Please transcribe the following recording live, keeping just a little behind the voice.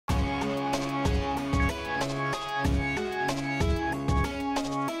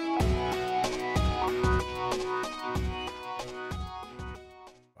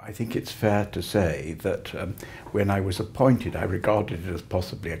I think it's fair to say that when I was appointed, I regarded it as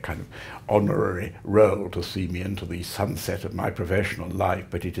possibly a kind of honorary role to see me into the sunset of my professional life,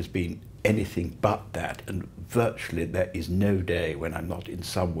 but it has been anything but that, and virtually there is no day when I'm not in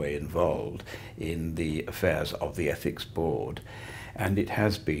some way involved in the affairs of the Ethics Board. And it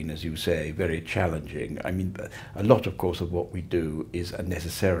has been, as you say, very challenging. I mean, a lot, of course, of what we do is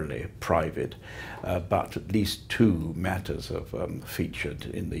unnecessarily private, but at least two matters have featured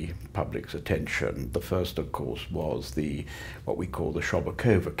in the public's attention. The first, of course, was what we call the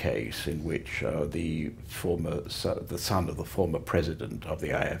Shobakova case, in which the son of the former president of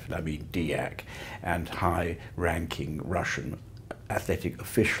the IAAF, Lamine Diak, and high-ranking Russian athletic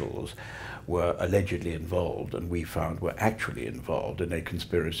officials were allegedly involved, and we found were actually involved in a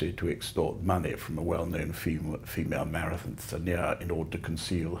conspiracy to extort money from a well-known female marathoner in order to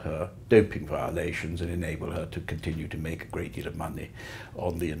conceal her doping violations and enable her to continue to make a great deal of money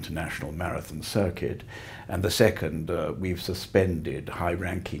on the international marathon circuit. And the second, we've suspended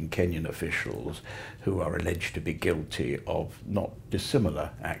high-ranking Kenyan officials who are alleged to be guilty of not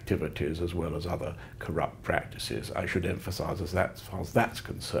dissimilar activities as well as other corrupt practices. I should emphasize, as far as that's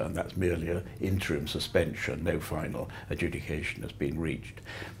concerned, that's merely an interim suspension. No final adjudication has been reached.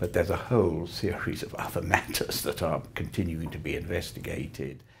 But there's a whole series of other matters that are continuing to be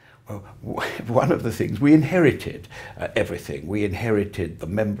investigated. Well, one of the things, we inherited everything. We inherited the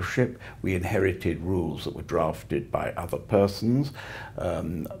membership, we inherited rules that were drafted by other persons,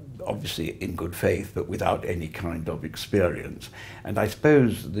 obviously in good faith, but without any kind of experience. And I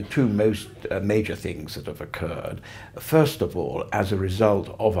suppose the two most major things that have occurred, first of all, as a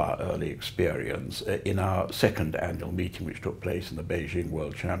result of our early experience, in our second annual meeting, which took place in the Beijing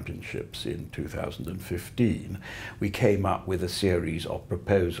World Championships in 2015, we came up with a series of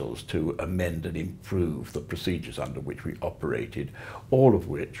proposals to amend and improve the procedures under which we operated, all of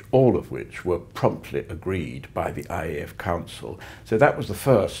which were promptly agreed by the IAAF Council. So that was the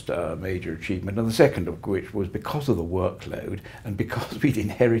first major achievement, and the second of which was because of the workload and because we'd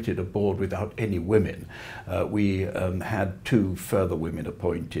inherited a board without any women. We had two further women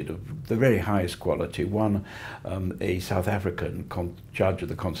appointed of the very highest quality, one a South African judge of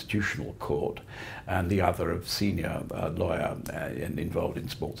the Constitutional Court, and the other a senior lawyer and involved in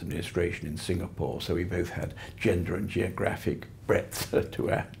sports administration in Singapore. So we both had gender and geographic breadth to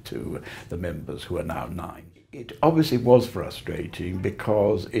add to the members, who are now 9. It obviously was frustrating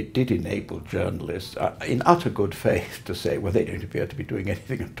because it did enable journalists, in utter good faith, to say, well, they don't appear to be doing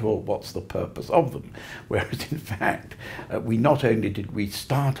anything at all, what's the purpose of them? Whereas in fact, we not only did we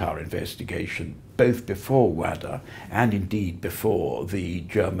start our investigation both before WADA and indeed before the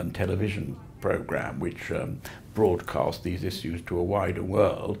German television program, which broadcast these issues to a wider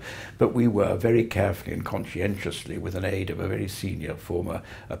world, but we were very carefully and conscientiously, with an aid of a very senior former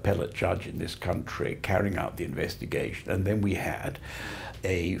appellate judge in this country, carrying out the investigation. And then we had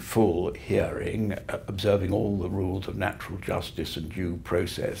a full hearing, observing all the rules of natural justice and due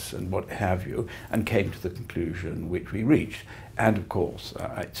process and what have you, and came to the conclusion which we reached. And of course,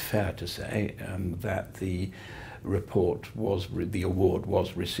 it's fair to say that the award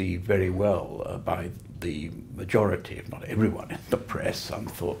was received very well by the majority, if not everyone in the press. Some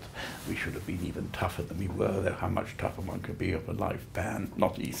thought we should have been even tougher than we were, though how much tougher one could be of a life ban,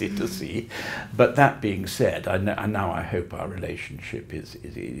 not easy to see. But that being said, now I hope our relationship is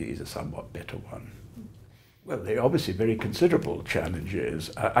a somewhat better one. Well, there are obviously very considerable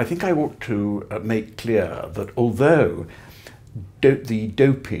challenges. I think I ought to make clear that although the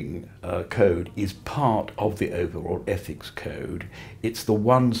doping code is part of the overall ethics code, it's the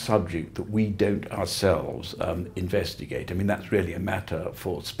one subject that we don't ourselves investigate. I mean, that's really a matter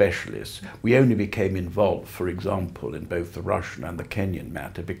for specialists. We only became involved, for example, in both the Russian and the Kenyan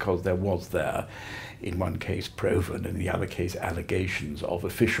matter because there was in one case proven, in the other case allegations of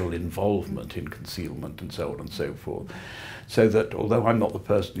official involvement in concealment and so on and so forth. So that although I'm not the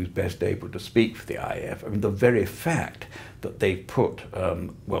person who's best able to speak for the IAAF, I mean, the very fact that they put,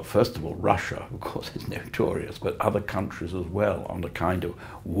 well, first of all, Russia, of course, is notorious, but other countries as well on a kind of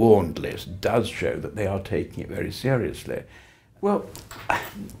warned list does show that they are taking it very seriously. Well,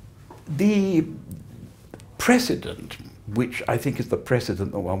 the precedent, which I think is the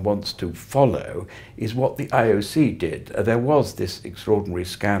precedent that one wants to follow, is what the IOC did. There was this extraordinary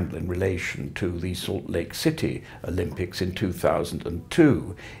scandal in relation to the Salt Lake City Olympics in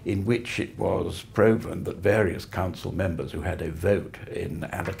 2002, in which it was proven that various council members who had a vote in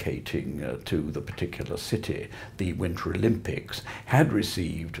allocating to the particular city the Winter Olympics had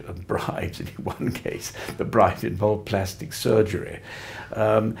received bribes. In one case, the bribe involved plastic surgery.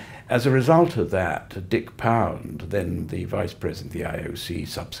 As a result of that, Dick Pound, then the a vice president of the IOC,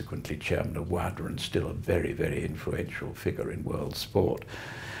 subsequently chairman of WADA, and still a very, very influential figure in world sport,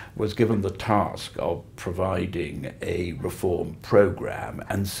 was given the task of providing a reform programme.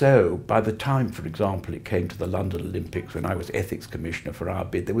 And so by the time, for example, it came to the London Olympics, when I was ethics commissioner for our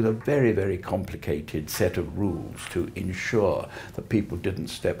bid, there was a very, very complicated set of rules to ensure that people didn't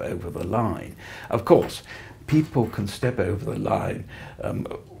step over the line. Of course, people can step over the line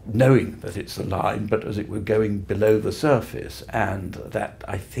knowing that it's the line, but as it were going below the surface, and that,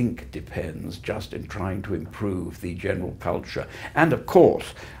 I think, depends just in trying to improve the general culture. And of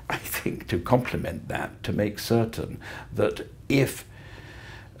course, I think, to complement that, to make certain that if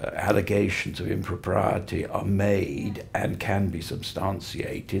allegations of impropriety are made and can be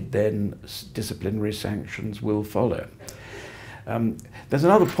substantiated, then disciplinary sanctions will follow. There's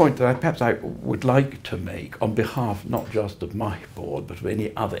another point that perhaps I would like to make on behalf not just of my board but of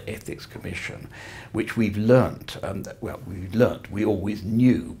any other ethics commission, which we've learnt, we always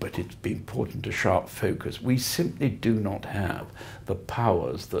knew, but it's been important to sharp focus. We simply do not have the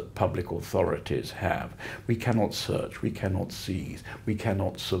powers that public authorities have. We cannot search, we cannot seize, we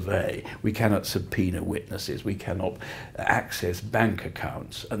cannot survey, we cannot subpoena witnesses, we cannot access bank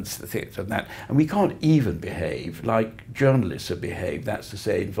accounts and things like that. And we can't even behave like journalists have behaved, that's to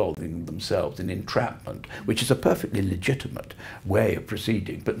say involving themselves in entrapment, which is a perfectly legitimate way of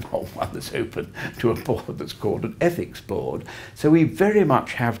proceeding, but not one that's open to a board that's called an ethics board. So we very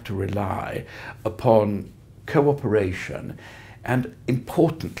much have to rely upon cooperation, and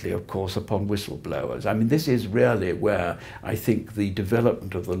importantly, of course, upon whistleblowers. I mean, this is really where I think the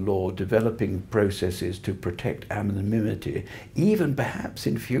development of the law, developing processes to protect anonymity, even perhaps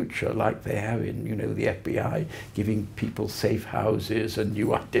in future, like they have in, the FBI, giving people safe houses and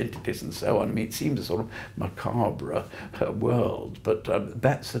new identities and so on. I mean, it seems a sort of macabre world, but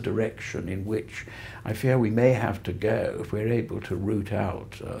that's the direction in which I fear we may have to go if we're able to root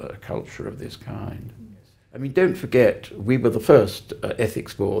out a culture of this kind. I mean, don't forget, we were the first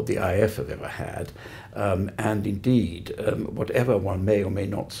ethics board the IAAF have ever had, and indeed, whatever one may or may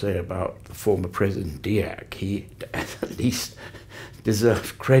not say about the former President Diak, he at least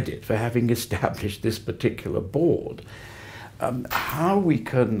deserves credit for having established this particular board. How we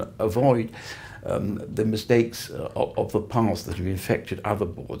can avoid the mistakes of the past that have infected other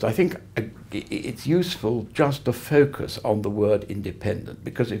boards, I think it's useful just to focus on the word independent,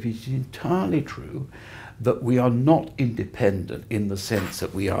 because if it's entirely true that we are not independent in the sense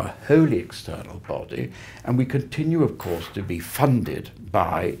that we are a wholly external body, and we continue, of course, to be funded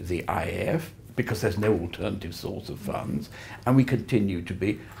by the IAAF, because there's no alternative source of funds, and we continue to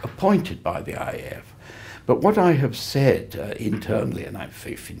be appointed by the IAAF. But what I have said internally, and I'm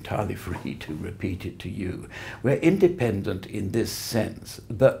entirely free to repeat it to you, we're independent in this sense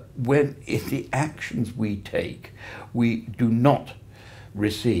that when in the actions we take, we do not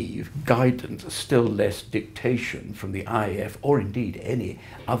receive guidance, still less dictation from the IAAF or indeed any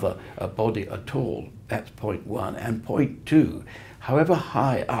other body at all. That's point one. And point two, however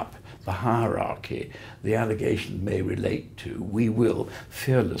high up the hierarchy the allegations may relate to, we will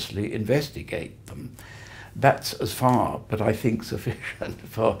fearlessly investigate them. That's as far, but I think sufficient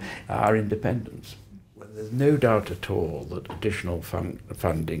for our independence. There's no doubt at all that additional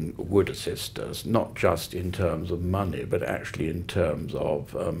funding would assist us, not just in terms of money, but actually in terms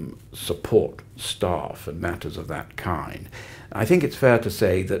of support staff and matters of that kind. I think it's fair to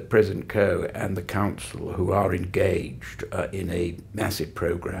say that President Coe and the Council, who are engaged in a massive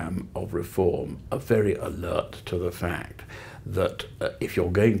programme of reform, are very alert to the fact that if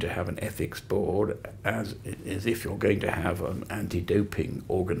you're going to have an ethics board, as if you're going to have an anti-doping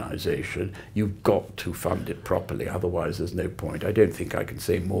organisation, you've got to fund it properly, otherwise there's no point. I don't think I can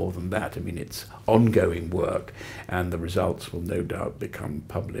say more than that. I mean, it's ongoing work, and the results will no doubt become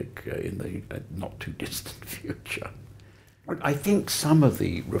public in the not too distant future. I think some of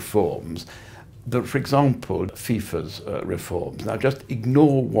the reforms, for example, FIFA's reforms. Now, just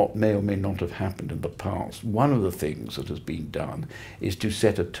ignore what may or may not have happened in the past. One of the things that has been done is to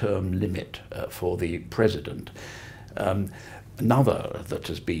set a term limit for the president. Another that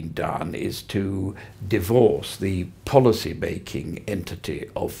has been done is to divorce the policy-making entity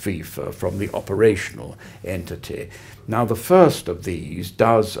of FIFA from the operational entity. Now, the first of these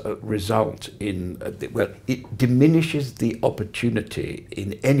does result in, it diminishes the opportunity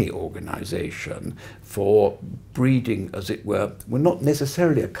in any organisation for breeding, as it were, well, not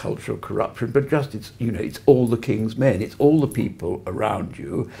necessarily a culture of corruption, but just it's all the king's men. It's all the people around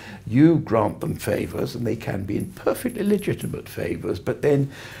you. You grant them favours, and they can be in perfectly legitimate favours, but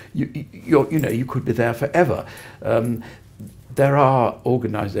then you could be there forever. there are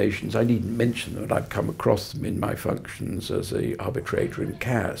organisations, I needn't mention them, but I've come across them in my functions as an arbitrator in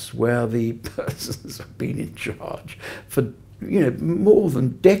CAS, where the persons have been in charge for more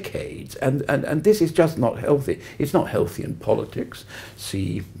than decades, and this is just not healthy. It's not healthy in politics.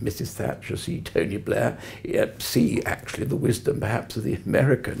 See Mrs. Thatcher, see Tony Blair, see actually the wisdom perhaps of the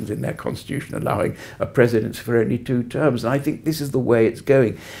Americans in their constitution allowing a presidency for only 2 terms, and I think this is the way it's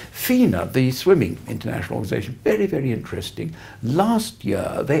going. FINA, the swimming international organisation, very, very interesting. Last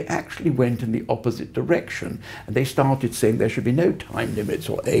year they actually went in the opposite direction, and they started saying there should be no time limits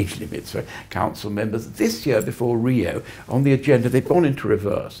or age limits for council members. This year, before Rio, on the agenda, they've gone into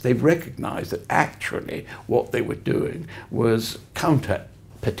reverse. They've recognised that actually what they were doing was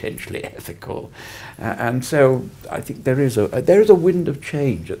potentially ethical, and so I think there is a wind of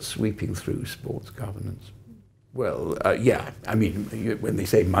change that's sweeping through sports governance. Well, yeah, I mean, when they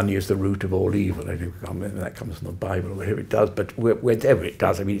say money is the root of all evil, I think that comes from the Bible or wherever it does, but wherever it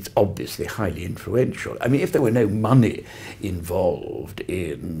does, I mean, it's obviously highly influential. I mean, if there were no money involved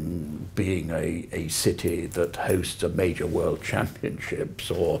in being a city that hosts a major world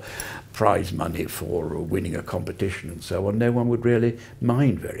championships or prize money for winning a competition and so on, no one would really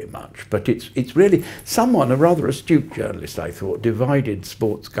mind very much. But it's really someone, a rather astute journalist, I thought, divided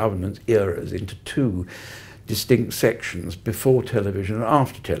sports governance eras into 2 distinct sections: before television and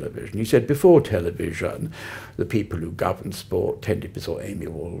after television. He said before television, the people who governed sport tended to be sort of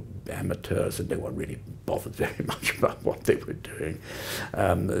amiable amateurs, and no one really bothered very much about what they were doing.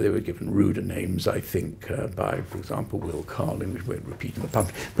 They were given ruder names, I think, by, for example, Will Carling, which won't repeat in the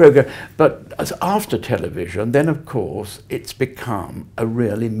public programme. But as after television, then of course it's become a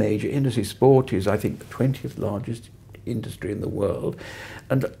really major industry. Sport is, I think, the 20th largest industry in the world,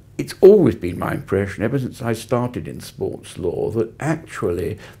 and it's always been my impression, ever since I started in sports law, that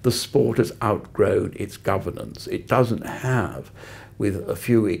actually the sport has outgrown its governance. It doesn't have, with a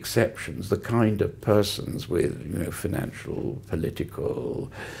few exceptions, the kind of persons with financial,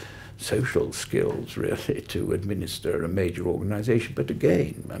 political, social skills really to administer a major organisation. But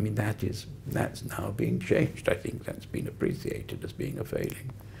again, I mean, that's now being changed. I think that's been appreciated as being a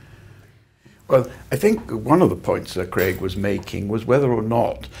failing. Well, I think one of the points that Craig was making was whether or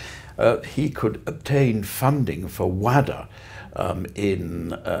not he could obtain funding for WADA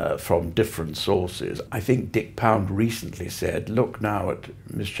from different sources. I think Dick Pound recently said, look now at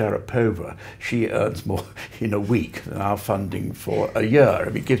Ms. Sharapova, she earns more in a week than our funding for a year. I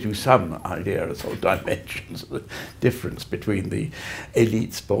mean, it gives you some idea of sort of dimensions of the difference between the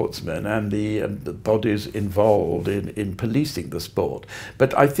elite sportsmen and the bodies involved in policing the sport.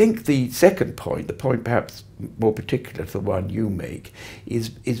 But I think the second point, the point perhaps more particular to the one you make, is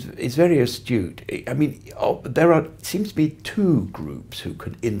very astute. I mean, there seems to be 2 groups who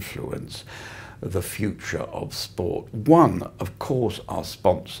can influence the future of sport. One, of course, are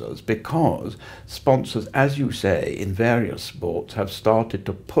sponsors, because sponsors, as you say, in various sports have started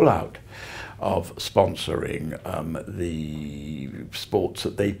to pull out of sponsoring the sports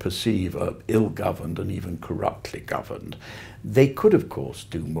that they perceive are ill-governed and even corruptly governed. They could, of course,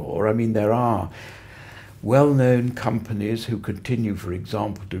 do more. I mean, there are well-known companies who continue, for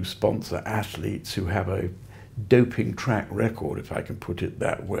example, to sponsor athletes who have a doping track record, if I can put it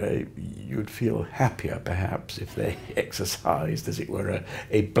that way. You'd feel happier, perhaps, if they exercised, as it were,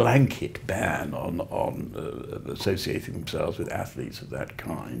 a blanket ban on associating themselves with athletes of that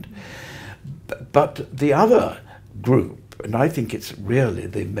kind. But the other group, and I think it's really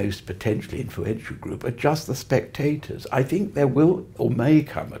the most potentially influential group, are just the spectators. I think there will or may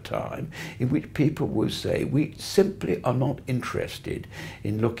come a time in which people will say, we simply are not interested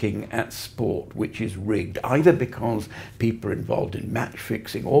in looking at sport which is rigged, either because people are involved in match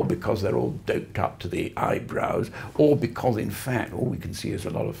fixing, or because they're all doped up to the eyebrows, or because in fact all we can see is a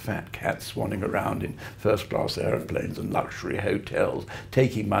lot of fat cats swanning around in first-class aeroplanes and luxury hotels,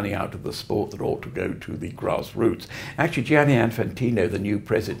 taking money out of the sport that ought to go to the grassroots. Actually, Gianni Infantino, the new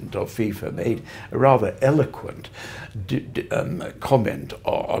president of FIFA, made a rather eloquent comment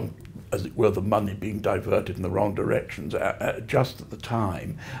on, as it were, the money being diverted in the wrong directions just at the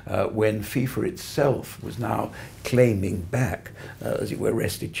time when FIFA itself was now claiming back, as it were,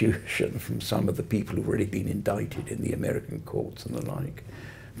 restitution from some of the people who've already been indicted in the American courts and the like.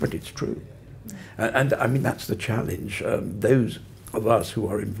 But it's true. And I mean, that's the challenge. Those of us who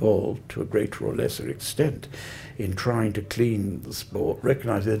are involved to a greater or lesser extent in trying to clean the sport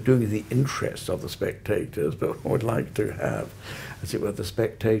recognise they're doing in the interests of the spectators, but would like to have, as it were, the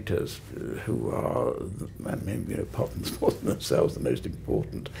spectators who are, I mean, you know, apart from the sport themselves, the most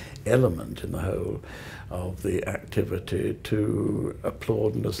important element in the whole of the activity, to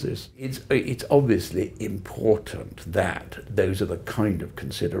applaud and assist. It's obviously important that those are the kind of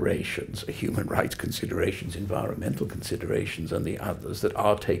considerations, human rights considerations, environmental considerations, and the others that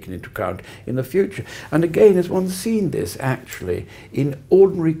are taken into account in the future. And again, as one's seen this actually in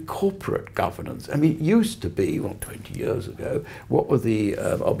ordinary corporate governance. I mean, it used to be, well, 20 years ago, what were the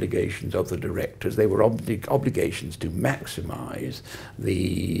obligations of the directors? They were obligations to maximise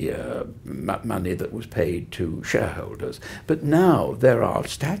the money that was paid to shareholders. But now there are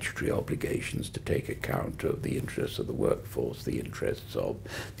statutory obligations to take account of the interests of the workforce, the interests of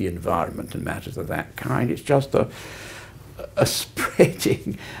the environment and matters of that kind. It's just a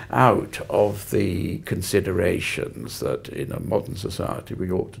spreading out of the considerations that in a modern society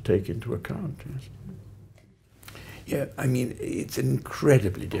we ought to take into account. Yes. Yeah, I mean, it's an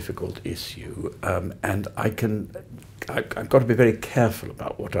incredibly difficult issue, and I've got to be very careful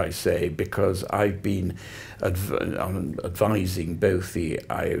about what I say, because I've been advising both the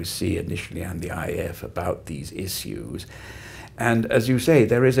IOC initially and the IAAF about these issues. And as you say,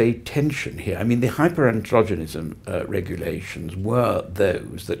 there is a tension here. I mean, the hyperandrogenism regulations were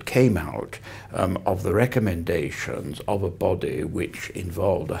those that came out of the recommendations of a body which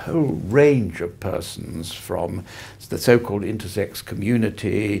involved a whole range of persons from the so-called intersex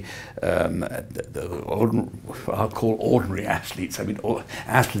community, I'll call ordinary athletes, I mean,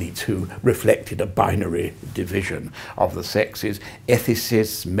 athletes who reflected a binary division of the sexes,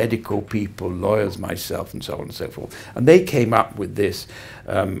 ethicists, medical people, lawyers, myself, and so on and so forth. And they came up with this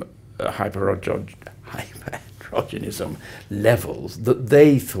hyperandrogenism levels that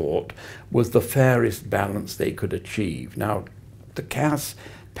they thought was the fairest balance they could achieve. Now, the CAS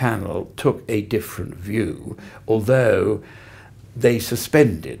panel took a different view, although they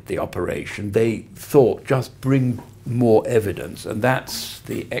suspended the operation. They thought, just bring more evidence, and that's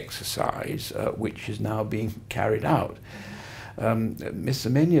the exercise which is now being carried out. Ms.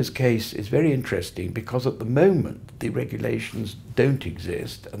 Semenya's case is very interesting because at the moment the regulations don't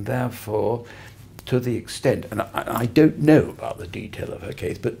exist, and therefore, to the extent, and I don't know about the detail of her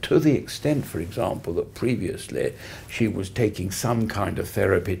case, but to the extent, for example, that previously she was taking some kind of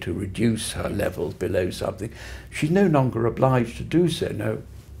therapy to reduce her levels below something, she's no longer obliged to do so. No,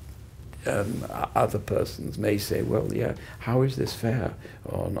 other persons may say, well, yeah, how is this fair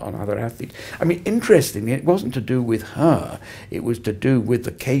on other athletes? I mean, interestingly, it wasn't to do with her, it was to do with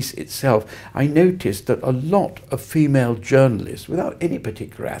the case itself. I noticed that a lot of female journalists, without any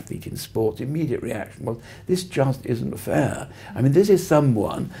particular athlete in sports, immediate reaction was, this just isn't fair. I mean, this is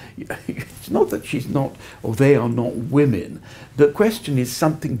someone, it's not that she's not, or they are not women. The question is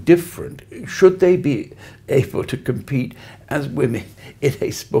something different. Should they be able to compete as women in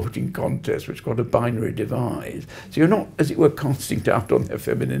a sporting contest which got a binary divide? So you're not, as it were, casting doubt on their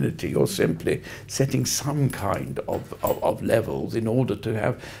femininity, you're simply setting some kind of levels in order to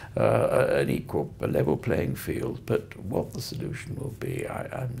have a level playing field. But what the solution will be,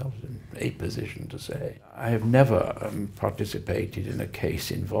 I'm not in a position to say. I have never participated in a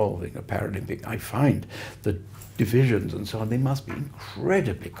case involving a Paralympic. I find the divisions and so on, they must be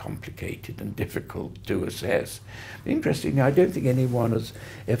incredibly complicated and difficult to assess. Interestingly, I don't think anyone has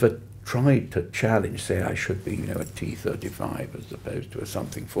ever tried to challenge, say, I should be, you know, a T35 as opposed to a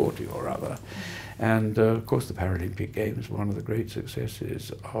something 40 or other. And of course, the Paralympic Games, one of the great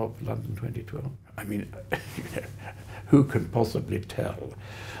successes of London 2012. I mean, you know, who can possibly tell?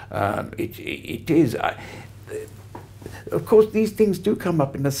 It is. Of course, these things do come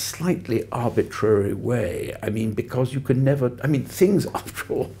up in a slightly arbitrary way. I mean, because you can never, I mean, things,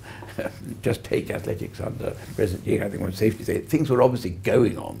 after all, just take athletics under President Xi, I think one safety say, things were obviously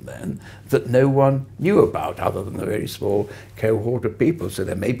going on then that no one knew about other than a very small cohort of people. So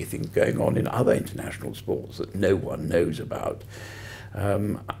there may be things going on in other international sports that no one knows about.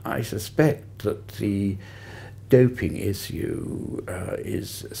 I suspect that the doping issue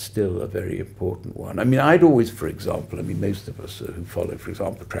is still a very important one. I mean, I'd always, for example, I mean, most of us who follow, for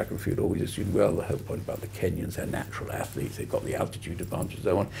example, track and field always assume, well, the whole point about the Kenyans, they're natural athletes, they've got the altitude advantage and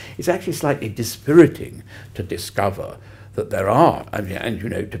so on. It's actually slightly dispiriting to discover that there are, and you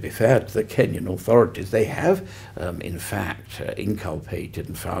know, to be fair to the Kenyan authorities, they have in fact inculpated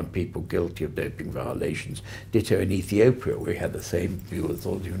and found people guilty of doping violations. Ditto in Ethiopia, we had the same view as,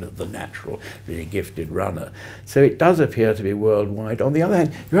 you know, the natural, really gifted runner. So it does appear to be worldwide. On the other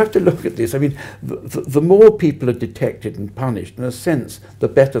hand, you have to look at this. I mean, the more people are detected and punished, in a sense, the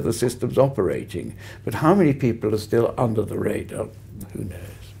better the system's operating. But how many people are still under the radar? Who knows?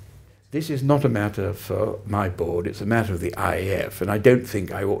 This is not a matter for my board, it's a matter of the IAAF, and I don't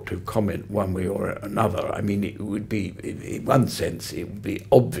think I ought to comment one way or another. I mean, it would be, in one sense, it would be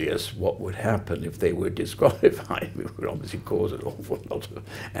obvious what would happen if they were disqualified. It would obviously cause an awful lot of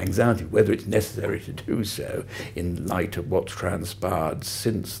anxiety, whether it's necessary to do so in light of what's transpired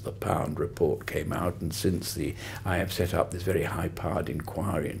since the Pound report came out and since the IAAF set up this very high-powered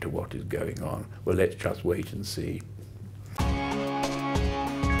inquiry into what is going on. Well, let's just wait and see.